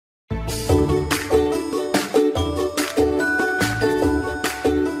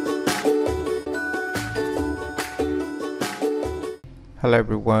Hello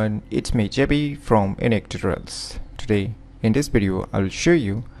everyone, it's me JB from UniqueTutorials. Today in this video I will show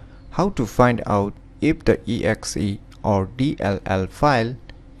you how to find out if the EXE or DLL file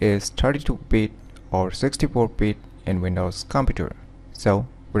is 32-bit or 64-bit in Windows computer. So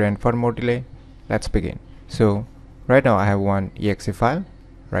without further more delay, let's begin. So right now I have one EXE file.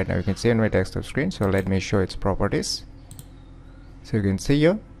 Right now you can see on my desktop screen, so let me show its properties. So you can see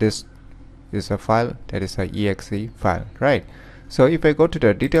here, this is a file that is a EXE file, right? So if I go to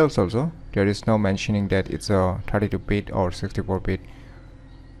the details also, there is no mentioning that it's a 32-bit or 64-bit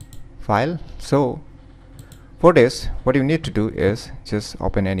file. So for this, what you need to do is just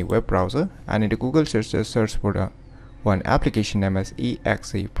open any web browser and in the Google search, just search for the one application name as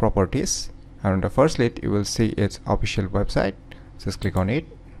EXE properties, and on the first list you will see its official website. Just click on it.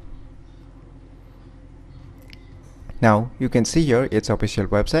 Now you can see here its official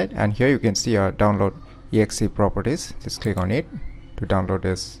website, and here you can see a download EXE properties. Just click on it to download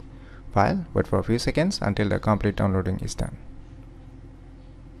this file. Wait for a few seconds until the complete downloading is done.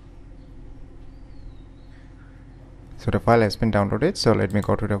 So the file has been downloaded, so let me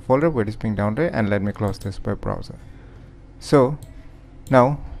go to the folder where it is being downloaded and let me close this web browser. So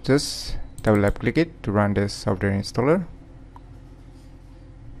now just double click it to run this software installer.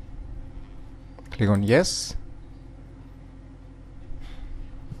 Click on yes.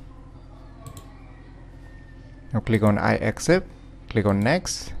 Now click on I accept, click on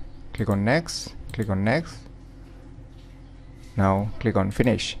next, click on next, click on next. Now click on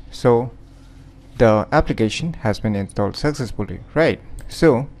finish. So the application has been installed successfully, right?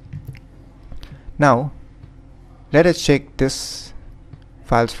 So now let us check this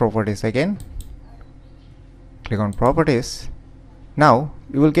file's properties again. Click on properties. Now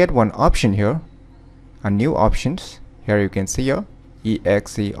you will get one option here, a new options. Here you can see your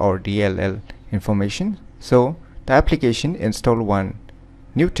EXE or DLL information. So the application installed one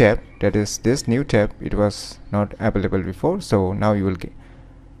new tab, that is this new tab. It was not available before, so now you will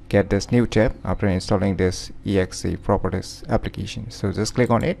get this new tab after installing this EXE properties application. So just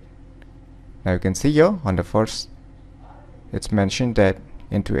click on it. Now you can see here on the first it's mentioned that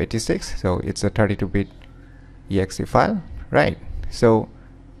into 86, so it's a 32-bit EXE file, right? So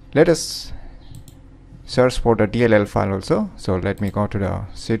let us search for the DLL file also. So let me go to the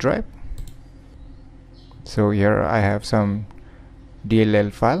C drive. So here I have some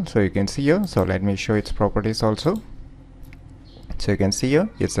DLL file, so you can see here. So let me show its properties also. So you can see here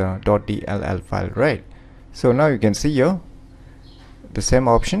it's a .dll file, right? So now you can see here the same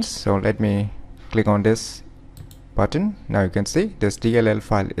options. So let me click on this button. Now you can see this DLL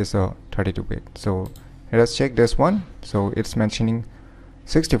file is a 32-bit. So let us check this one. So it's mentioning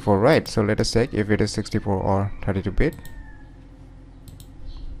 64, right? So let us check if it is 64 or 32-bit.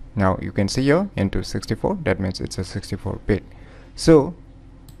 Now you can see here into 64, that means it's a 64-bit. So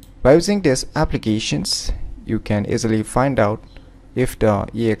by using these applications you can easily find out if the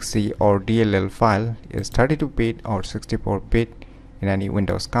EXE or DLL file is 32-bit or 64-bit in any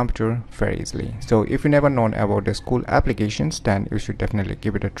Windows computer very easily. So if you never known about these cool applications, then you should definitely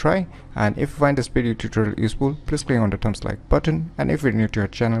give it a try. And if you find this video tutorial useful, please click on the thumbs like button, and if you're new to our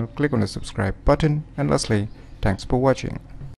channel, click on the subscribe button. And lastly, thanks for watching.